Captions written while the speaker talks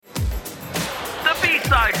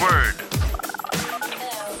inside word.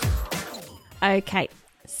 Okay,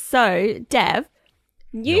 so Dev,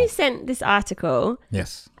 you sent this article.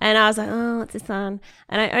 Yes. And I was like, oh, what's this on?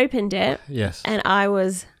 And I opened it. Yes. And I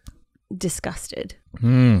was disgusted.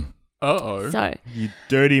 Uh-oh. So, You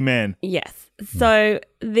dirty man. yes. So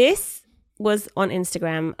this was on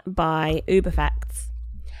Instagram by Uberfacts.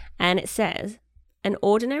 And it says, an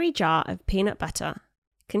ordinary jar of peanut butter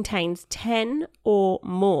contains 10 or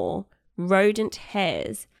more rodent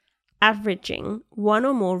hairs, averaging 1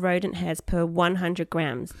 or more rodent hairs per 100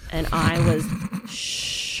 grams. And I was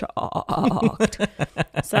shocked.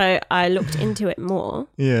 So I looked into it more.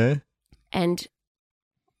 Yeah. And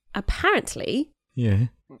apparently, Yeah.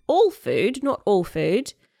 all food, not all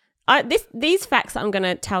food. These facts that I'm going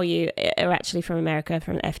to tell you are actually from America,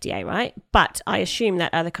 from the FDA, right? But I assume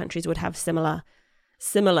that other countries would have similar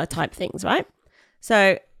type things, right?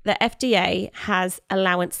 So the FDA has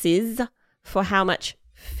allowances for how much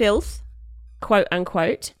filth, quote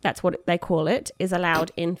unquote, that's what they call it, is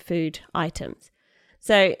allowed in food items.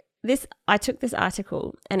 So I took this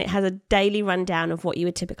article and it has a daily rundown of what you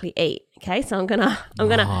would typically eat. Okay, so I'm gonna. This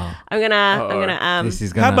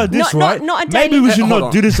is gonna. How about this, not- right? not a daily- Maybe we should Hold not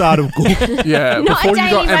on. do this article. Yeah, Not before a you got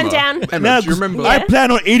daily Emma. rundown. Emma, No, do you remember? I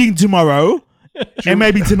plan on eating tomorrow and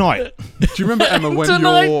maybe tonight. Do you remember, Emma, when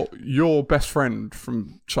Tonight. your best friend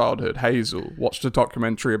from childhood, Hazel, watched a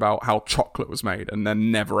documentary about how chocolate was made and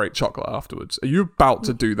then never ate chocolate afterwards? Are you about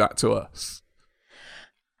to do that to us?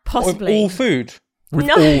 Possibly. All food. With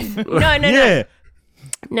No. all Yeah.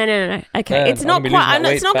 No. Okay, it's I'm not gonna be quite. losing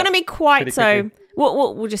that It's not weight going to be quite pretty so. quickly.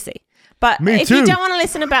 We'll just see. But Me if too. you don't want to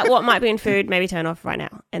listen about what might be in food, maybe turn off right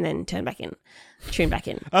now and then tune back in. Okay.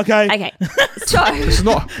 Okay. So It's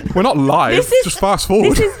not. We're not live. This is- Just fast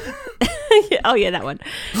forward. this is. Oh yeah, that one.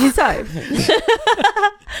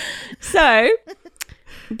 So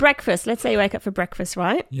breakfast. Let's say you wake up for breakfast,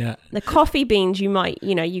 right? Yeah. The coffee beans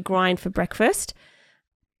you grind for breakfast.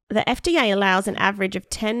 The FDA allows an average of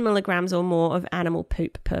 10 milligrams or more of animal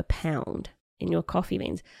poop per pound in your coffee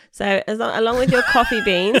beans. So along with your coffee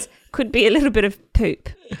beans could be a little bit of poop,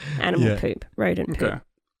 animal poop, rodent poop.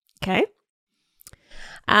 Okay.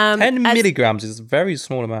 10 milligrams is a very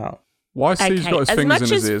small amount. Why Steve's Okay, got his as fingers much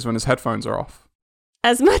in his as- ears when his headphones are off?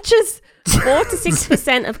 As much as 4 to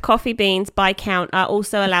 6% of coffee beans by count are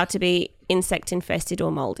also allowed to be insect infested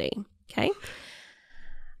or moldy.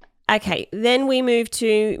 Okay, then we move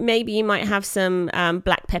to maybe you might have some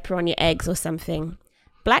black pepper on your eggs or something.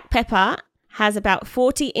 Black pepper has about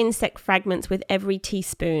 40 insect fragments with every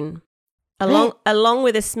teaspoon, along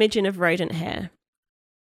with a smidgen of rodent hair.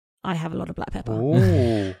 I have a lot of black pepper.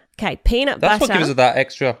 Ooh. Okay, peanut That's butter. what gives it that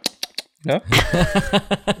extra. No?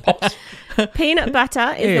 Pops. Peanut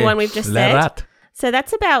butter is the one we've just said. Rat. So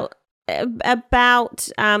that's about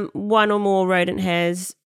 1 or more rodent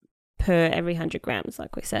hairs per every 100 grams,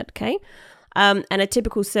 like we said, okay? And a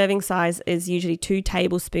typical serving size is usually 2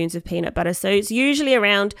 tablespoons of peanut butter. So it's usually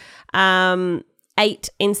around 8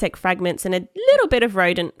 insect fragments and a little bit of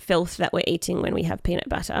rodent filth that we're eating when we have peanut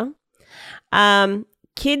butter.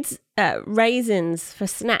 Kids' raisins for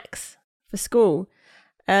snacks for school.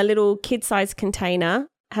 A little kid-sized container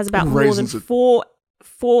has about more than four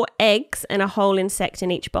eggs and a whole insect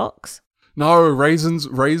in each box. No, raisins.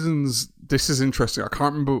 This is interesting.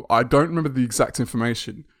 I don't remember the exact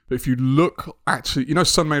information. But if you look, actually,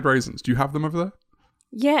 sun-made raisins. Do you have them over there?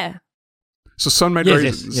 Yeah. So sun-made Yes,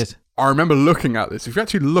 raisins. yes. I remember looking at this. If you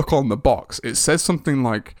actually look on the box, it says something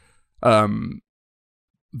like,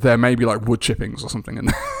 there may be like wood chippings or something in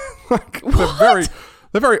there. Like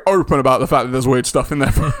they're very open about the fact that there's weird stuff in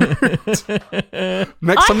there.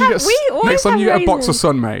 Next time you get a box of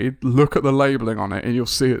Sun-Made, look at the labeling on it and you'll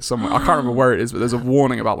see it somewhere. I can't remember where it is, but there's a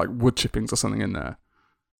warning about like wood chippings or something in there.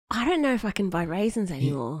 I don't know if I can buy raisins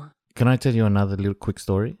anymore. Can I tell you another little quick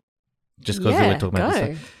story? Just because we were talking about go.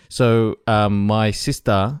 this. So my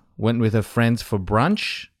sister went with her friends for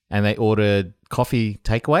brunch and they ordered coffee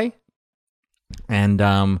takeaway. And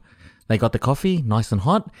they got the coffee nice and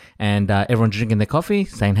hot and everyone's drinking their coffee,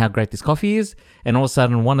 saying how great this coffee is. And all of a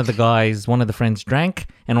sudden, one of the friends drank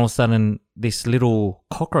and all of a sudden this little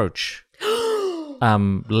cockroach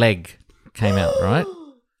leg came out, right?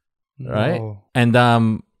 Right? No.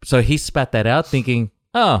 And so he spat that out thinking,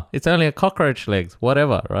 oh, it's only a cockroach legs,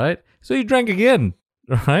 whatever, right? So he drank again,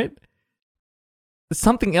 right?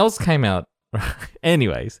 Something else came out.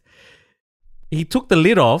 Anyways, he took the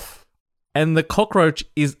lid off and the cockroach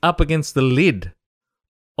is up against the lid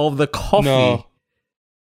of the coffee. No.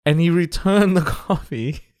 And he returned the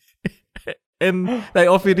coffee and they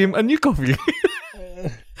offered him a new coffee.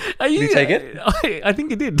 Did he take it? I think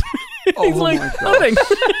he did. Oh He's like, my oh,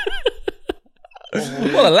 thanks.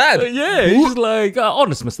 What a lad. Yeah, he's just like,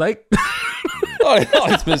 honest mistake.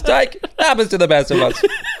 Honest mistake. That happens to the best of us.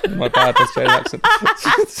 My bad Australian accent.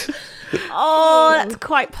 Oh, that's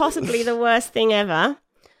quite possibly the worst thing ever.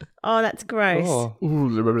 Oh, that's gross. Oh.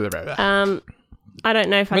 I don't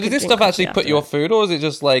know if I But could did this drink stuff actually coffee put after you that. off food, or is it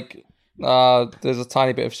just like there's a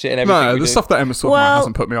tiny bit of shit in everything? No, we the do? stuff that Emma's talking about Well,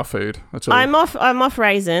 hasn't put me off food at all. I'm off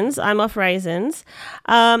raisins.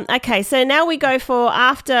 Okay, so now we go for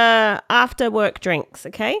after work drinks.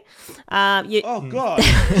 Okay, Oh God,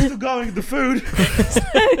 still going with the food.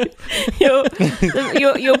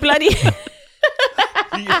 your bloody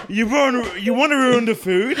You want to ruin the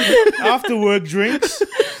food after work drinks.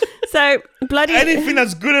 so bloody Anything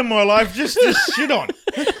that's good in my life, just shit on.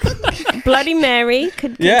 Bloody Mary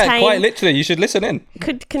could Yeah, contain quite literally. You should listen in.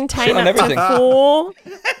 could contain Shit on up everything. to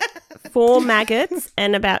four maggots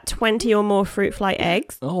and about 20 or more fruit fly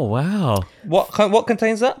eggs. Oh, wow. What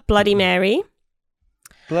contains that? Bloody Mary.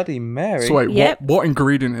 Bloody Mary. So wait, Yep. what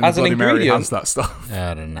ingredient in As the an Bloody Mary ingredient? has that stuff?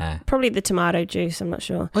 I don't know. Probably the tomato juice, I'm not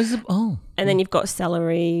sure. Oh. And then you've got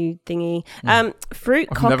celery thingy. Fruit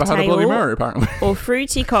I've never had a Bloody cocktail Mary, apparently. or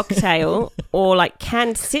fruity cocktail or like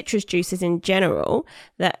canned citrus juices in general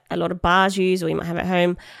that a lot of bars use or you might have at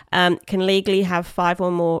home can legally have 5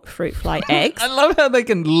 or more fruit fly eggs. I love how they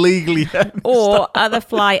can legally have or other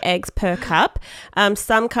fly eggs per cup.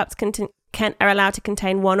 Some cups are allowed to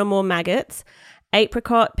contain 1 or more maggots.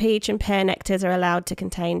 Apricot, peach, and pear nectars are allowed to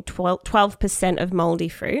contain 12% of moldy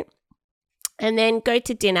fruit. And then go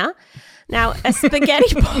to dinner. Now, a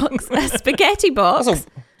spaghetti box. That's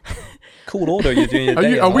a cool order you're doing your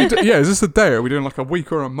day. Is this a day? Are we doing like a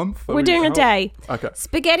week or a month? We're doing a day. Okay.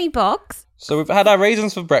 Spaghetti box. So we've had our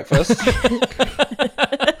raisins for breakfast.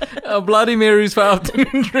 Bloody Marys for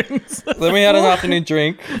afternoon drinks. Then we had an afternoon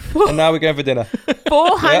drink. And now we're going for dinner.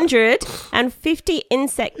 450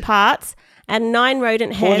 insect parts and 9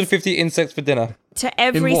 rodent hairs 450 insects for dinner. to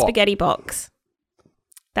every In what? spaghetti box.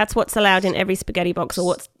 That's what's allowed in every spaghetti box or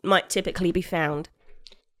what might typically be found.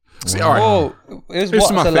 See, all right. Oh, is Here's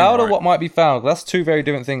what's my thing, allowed or right? what might be found? That's two very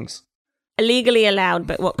different things. Legally allowed,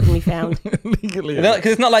 but what can be found? Legally.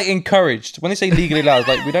 Because it's not like encouraged. When they say legally allowed, it's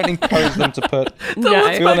like we don't encourage them to put. No.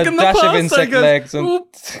 We want a Back in the dash of past, I insect guess, legs and.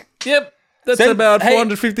 "Oop, yep, that's Send- about hey-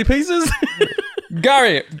 450 pieces.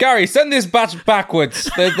 Gary, send this batch backwards.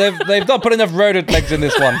 They've not put enough rodent legs in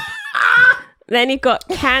this one. Then you've got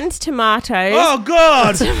canned tomatoes, Oh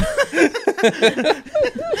God!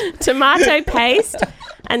 tomato paste,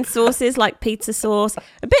 and sauces like pizza sauce.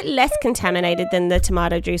 A bit less contaminated than the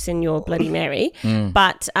tomato juice in your Bloody Mary,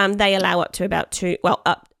 but they allow up to about 2. Well,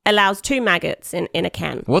 allows 2 maggots in a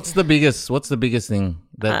can. What's the biggest thing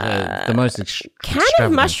that the most Can of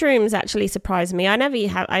extravagant? mushrooms actually surprise me. I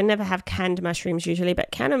never have canned mushrooms usually,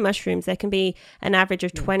 but can of mushrooms there can be an average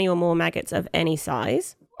of 20 or more maggots of any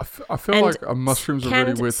size. I feel And like a mushroom's a really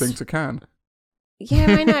canned weird thing to can. Yeah,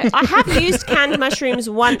 I know. I have used canned mushrooms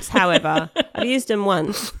once, however. I've used them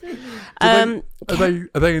once. Are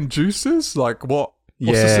they in juices? Like what?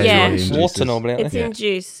 What's the Yeah, situation? Yeah. Water normally. aren't It's they? in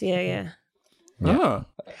juice. Yeah. Ah.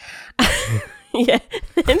 Yeah.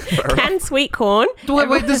 Canned sweet corn.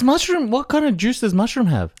 Wait, does mushroom? What kind of juice does mushroom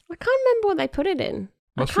have? I can't remember what they put it in.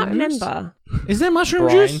 Mushroom I can't juice? remember. Is there mushroom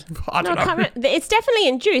Brine. juice? I No, don't I can't know. remember. It's definitely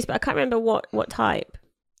in juice, but I can't remember what type.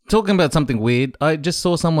 Talking about something weird, I just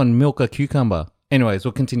saw someone milk a cucumber. Anyways,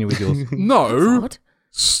 we'll continue with yours. No. Odd.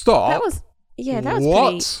 Stop. That was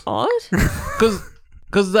What? pretty odd.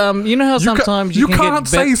 Because you know how sometimes you can can't get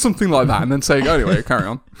say something like that and then say, anyway, carry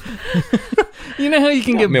on. you know how you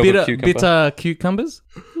can get milk a bitter cucumbers.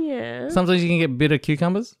 Yeah. Sometimes you can get bitter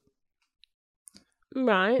cucumbers.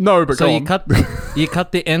 Right. No, but So go you on. cut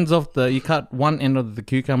the ends of you cut one end of the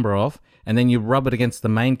cucumber off, and then you rub it against the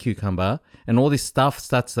main cucumber, and all this stuff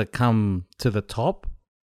starts to come to the top,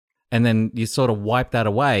 and then you sort of wipe that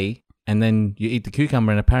away, and then you eat the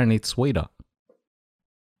cucumber, and apparently it's sweeter.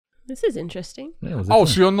 This is interesting. Yeah, it was a Oh,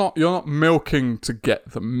 thing. so you're not milking to get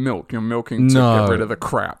the milk. You're milking to No. get rid of the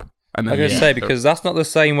crap. And I then gotta you say, eat because that's not the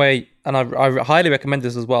same way, and I highly recommend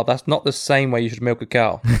this as well. That's not the same way you should milk a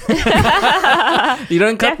cow. You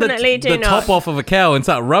don't cut Definitely the do not. top off of a cow and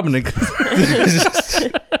start rubbing it.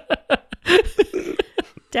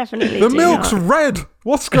 Definitely. the do milk's not. red.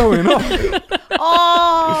 What's going on?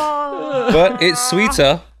 Oh. But it's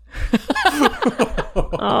sweeter.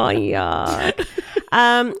 Oh, yuck.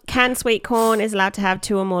 Canned sweet corn is allowed to have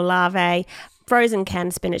 2 or more larvae, frozen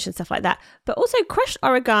canned spinach and stuff like that. But also crushed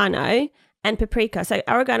oregano and paprika. So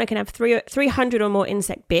oregano can have 300 or more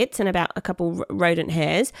insect bits and about a couple rodent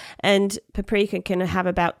hairs, and paprika can have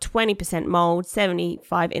about 20% mold,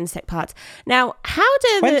 75 insect parts. Now, how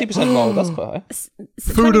do 20% mold, that's quite high.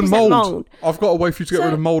 Food and 20% mold. I've got a way for you to get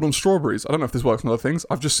rid of mold on strawberries. I don't know if this works on other things.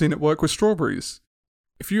 I've just seen it work with strawberries.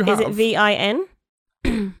 If you have... Is it VIN?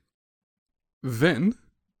 Vin?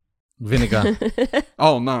 Vinegar.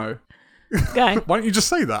 Oh, no. Go. Why don't you just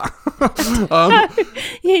say that?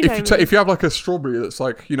 If you have like a strawberry that's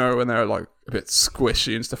like, you know, when they're like a bit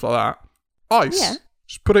squishy and stuff like that, ice. Yeah.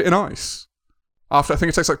 Just put it in ice. After, I think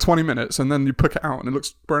it takes like 20 minutes, and then you pick it out and it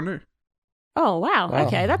looks brand new. Oh, wow.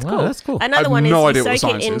 Okay, that's Wow, cool. that's cool. Another I one have no is idea you what the soak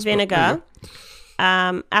it science in is, but there you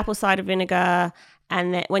vinegar, apple cider vinegar,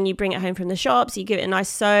 and then when you bring it home from the shops, you give it a nice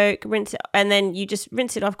soak, rinse it, and then you just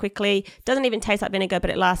rinse it off quickly. Doesn't even taste like vinegar, but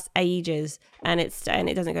it lasts ages, and it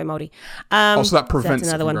doesn't go moldy. Also, that prevents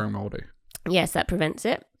that's it another from one. going moldy. Yes, that prevents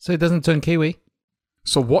it. So it doesn't turn kiwi?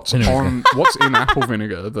 So what's in apple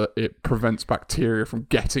vinegar that it prevents bacteria from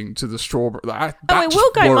getting to the strawberry? That it just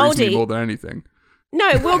will go worries moldy. me more than anything. No,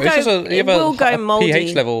 it will go. It will go moldy.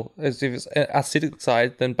 pH level, as if it's acidic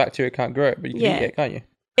side, then bacteria can't grow it, but you can eat it, can't you?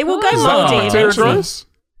 It will go Is that how moldy bacteria eventually. grows?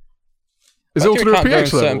 Is it all to do with Bacteria can't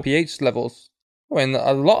pH grow in certain level? pH levels. I mean,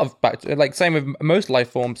 a lot of bacteria, like same with most life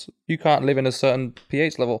forms, you can't live in a certain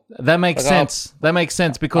pH level. That makes Like sense. That makes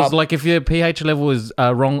sense because, like, if your pH level is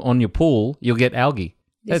wrong on your pool, you'll get algae.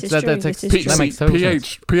 This is true. That This is true. that makes total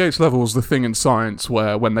sense. pH level is the thing in science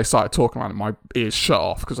where when they started talking about it, my ears shut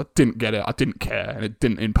off because I didn't get it, I didn't care, and it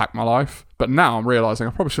didn't impact my life. But now I'm realising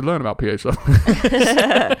I probably should learn about pH level.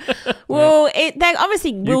 Well, they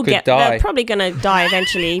obviously will could get. die. They're probably going to die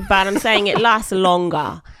eventually, but I'm saying it lasts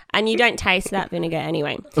longer, and you don't taste that vinegar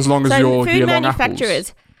anyway. As long as So you're food year-long manufacturers,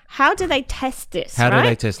 apples. how do they test this? How do right?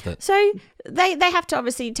 they test it? So they have to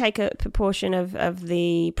obviously take a proportion of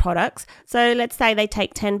the products. So let's say they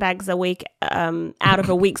take 10 bags a week out of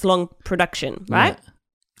a week's long production, right? Yeah.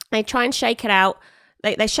 They try and shake it out.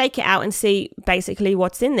 They shake it out and see basically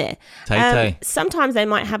what's in there. Tay-tay. Sometimes they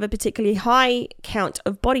might have a particularly high count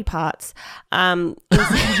of body parts,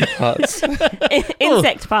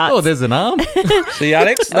 insect parts. Oh, there's an arm. See,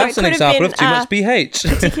 Alex, that's an could have example been, of too much pH.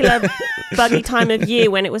 Particular buggy time of year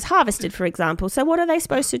when it was harvested, for example. So what are they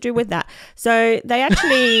supposed to do with that? So they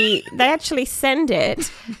actually send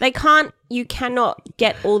it. You cannot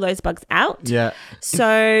get all those bugs out. Yeah.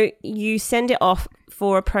 So you send it off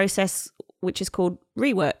for a process which is called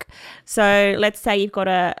rework. So let's say you've got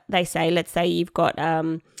a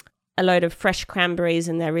load of fresh cranberries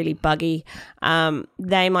and they're really buggy.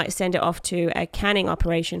 They might send it off to a canning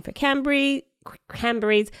operation for cranberries,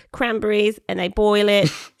 and they boil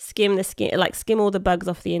it, skim all the bugs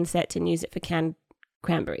off the insect and use it for canned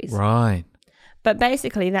cranberries. Right. But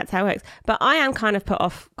basically, that's how it works. But I am kind of put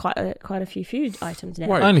off quite a few food items now.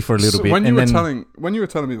 Wait, Only for a little bit. When you and were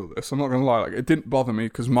telling me all this, I'm not gonna lie, like it didn't bother me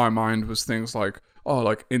because my mind was things like,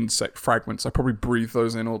 like insect fragments. I probably breathe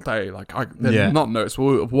those in all day. Like they're not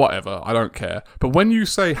noticeable, whatever. I don't care. But when you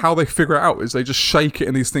say how they figure it out is they just shake it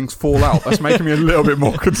and these things fall out, that's making me a little bit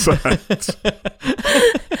more concerned.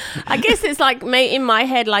 I guess it's like in my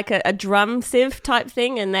head, like a drum sieve type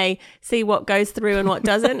thing, and they see what goes through and what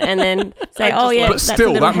doesn't, and then say, "Oh yeah." But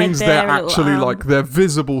still, that means they're actually like they're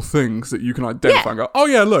visible things that you can identify and go, "Oh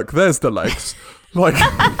yeah, look, there's the legs." Like,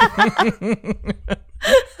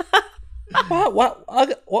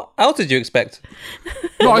 What else did you expect?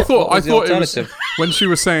 no, I what was the thought it was alternative? when she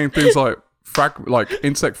was saying things like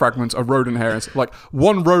insect fragments are rodent hairs. Like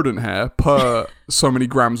one rodent hair per so many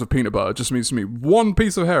grams of peanut butter just means to me one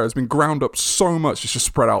piece of hair has been ground up so much it's just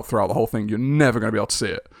spread out throughout the whole thing. You're never going to be able to see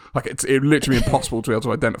it. Like it's literally impossible to be able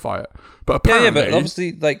to identify it. But apparently, but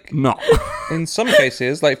obviously, like no. in some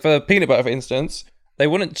cases, like for peanut butter, for instance, they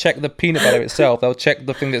wouldn't check the peanut butter itself. They'll check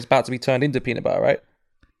the thing that's about to be turned into peanut butter, right?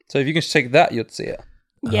 So if you can check that, you'd see it.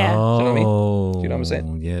 Yeah. Do you know what I mean? Oh, Do you know what I'm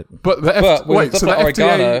saying? Yeah. But the with stuff like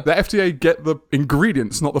oregano- the FDA get the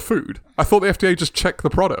ingredients, not the food. I thought the FDA just check the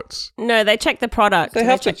products. No, they check the product. They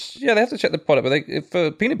have to check the product. But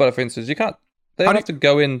for peanut butter, for instance, you can't. They have to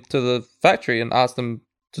go into the factory and ask them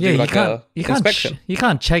to do like a inspection. You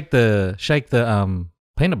can't shake the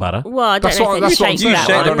peanut butter. Well, I don't know if that's they what I'm shake saying. You that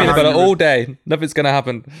shake one. the don't know peanut how butter you all day. Nothing's gonna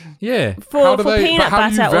happen. Yeah. How For do they- peanut but how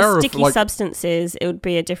do you butter or sticky like- substances, it would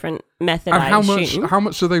be a different method, And I how assume.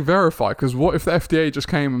 much do they verify? Because what if the FDA just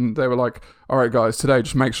came and they were like, "All right, guys, today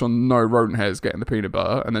just make sure no rodent hairs get in the peanut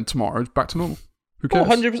butter," and then tomorrow it's back to normal. Who cares?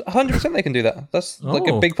 100% they can do that. That's like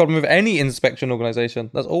a Oh. big problem with any inspection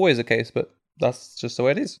organization. That's always the case, but that's just the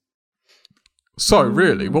way it is. So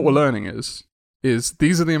really, what we're learning is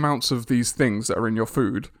these are the amounts of these things that are in your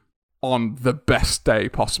food, on the best day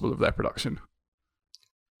possible of their production?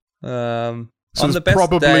 So On there's the best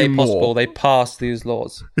probably day more. possible, they pass these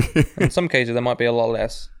laws. In some cases, there might be a lot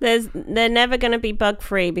less. They're never going to be bug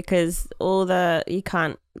free because you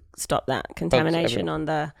can't stop that contamination on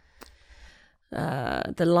the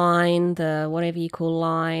line, the whatever you call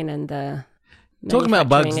line, and the Talking about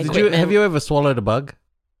bugs, manufacturing have equipment, you ever swallowed a bug?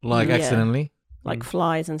 Like Yeah. accidentally? like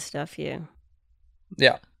flies and stuff? Yeah.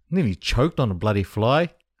 Yeah. Nearly choked on a bloody fly.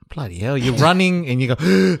 Bloody hell, you're running and you go...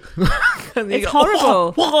 and you It's go,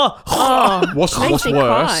 horrible. Oh, What's makes me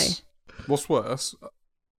worse? What's worse?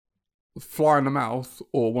 Fly in the mouth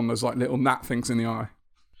or one of those like little gnat things in the eye?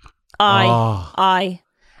 I.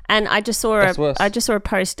 And I just saw That's worse. a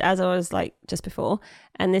post as I was like just before,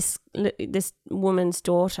 and this woman's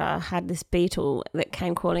daughter had this beetle that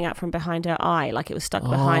came crawling out from behind her eye, like it was stuck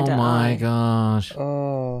behind her Oh my eye. gosh.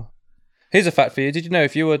 Oh. Here's a fact for you. Did you know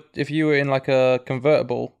if you were in like a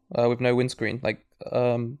convertible with no windscreen, like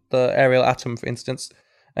the Ariel Atom, for instance,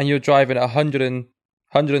 and you're driving at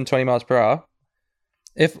 120 miles per hour,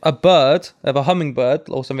 if a hummingbird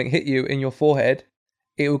or something hit you in your forehead,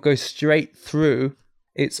 it will go straight through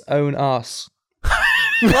its own ass.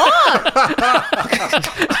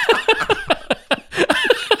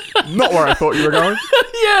 Not where I thought you were going.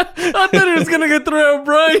 Yeah, I thought it was going to get through our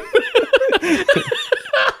brain.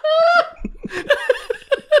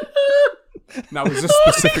 Now, is this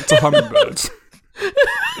specific to hummingbirds?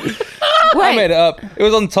 I made it up. It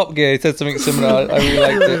was on Top Gear. He said something similar. I really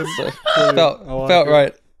liked it. So it felt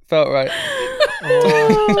right. Felt right.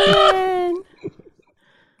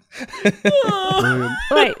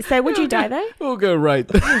 Wait, so would you die though? We'll go right.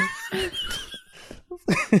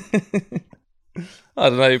 I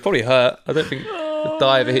don't know. It probably hurt. I don't think the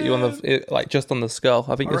dive hit you on just on the skull.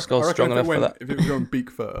 I think your skull's strong enough for that. If it was going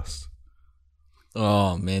beak first.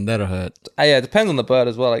 Oh, man, that'll hurt. Yeah, it depends on the bird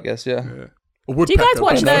as well, I guess. Yeah. A Do you guys woodpecker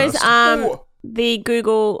watch goes those first. the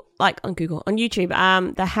Google, like on YouTube,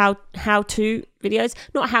 the how to videos?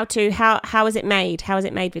 Not how is it made? How is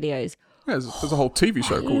it made videos? Yeah, there's a whole TV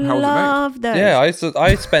show called How Was It Made? Love those. Yeah,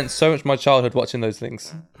 I spent so much of my childhood watching those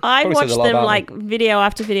things. I Probably says watched a lot them about like me. video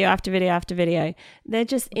after video after video after video. They're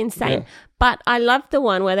just insane. Yeah. But I love the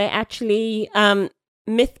one where they actually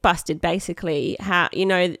myth busted basically how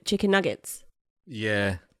chicken nuggets,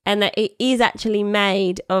 Yeah. and that it is actually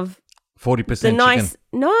made of 40% the chicken. nice.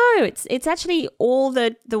 No, it's actually all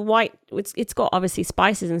the white. It's got obviously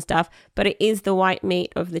spices and stuff, but it is the white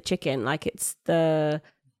meat of the chicken. Like it's the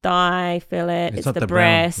thigh fillet, it's not the the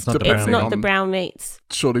brown- breast, it's not the it's brown not meat. the brown meats.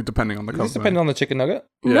 Surely depending on the Is this company. depending on the chicken nugget?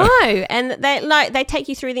 Yeah. No, and they take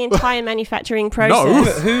you through the entire manufacturing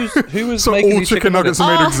process. Who was So making all these chicken nuggets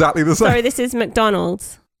are made exactly the same. Sorry, this is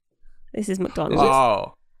McDonald's. This is McDonald's.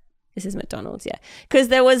 Oh. This is McDonald's, yeah. Because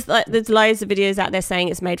there's loads of videos out there saying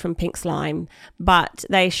it's made from pink slime, but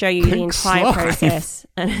they show you the Pink entire slime? process,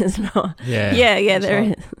 and it's not. Yeah. Yeah, there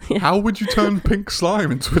is. Yeah. How would you turn pink slime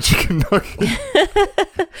into a chicken nugget?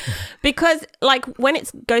 Because like when it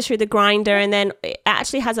goes through the grinder, and then it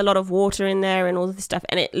actually has a lot of water in there and all of this stuff,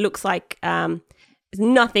 and it looks like it's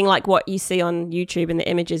nothing like what you see on YouTube and the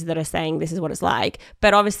images that are saying this is what it's like.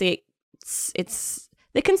 But obviously, it's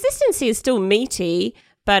the consistency is still meaty,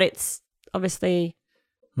 but it's obviously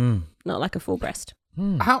not like a full breast.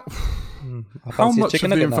 How I how fancy a much of chicken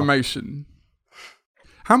the nugget now. information?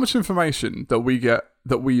 How much information that we get,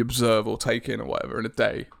 that we observe or take in or whatever in a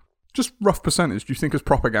day, just rough percentage, do you think is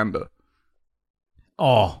propaganda?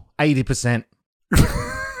 Oh, 80%.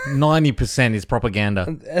 90% is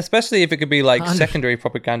propaganda. Especially if it could be like 100. secondary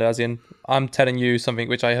propaganda, as in I'm telling you something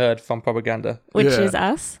which I heard from propaganda. Which Yeah. is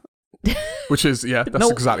us. Which is, yeah, that's No,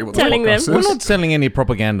 exactly what the telling podcast them. We're is. not selling any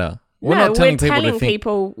propaganda. We're No, not telling we're people telling to think.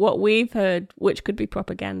 people what we've heard, which could be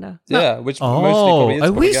propaganda. Yeah, which mostly Oh,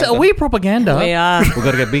 probably is propaganda. are we propaganda? We are. We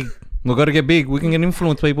gotta get big. We gotta get big. We can get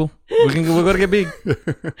influence, people. We gotta get big.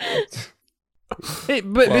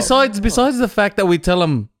 But besides the fact that we tell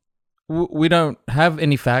them we don't have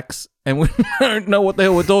any facts and we don't know what the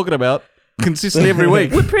hell we're talking about consistently every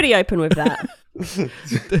week, We're pretty open with that.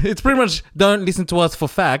 it's pretty much don't listen to us for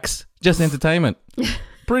facts, just entertainment.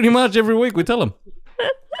 Pretty much every week we tell them.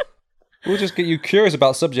 We'll just get you curious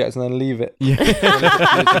about subjects and then leave it. Yeah. And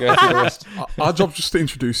then you to go through the rest. Our job's just to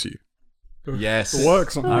introduce you. Yes. It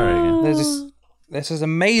works. All right. There's this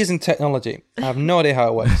amazing technology. I have no idea how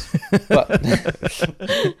it works, but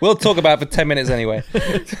we'll talk about it for 10 minutes anyway.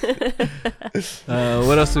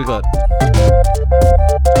 What else we got?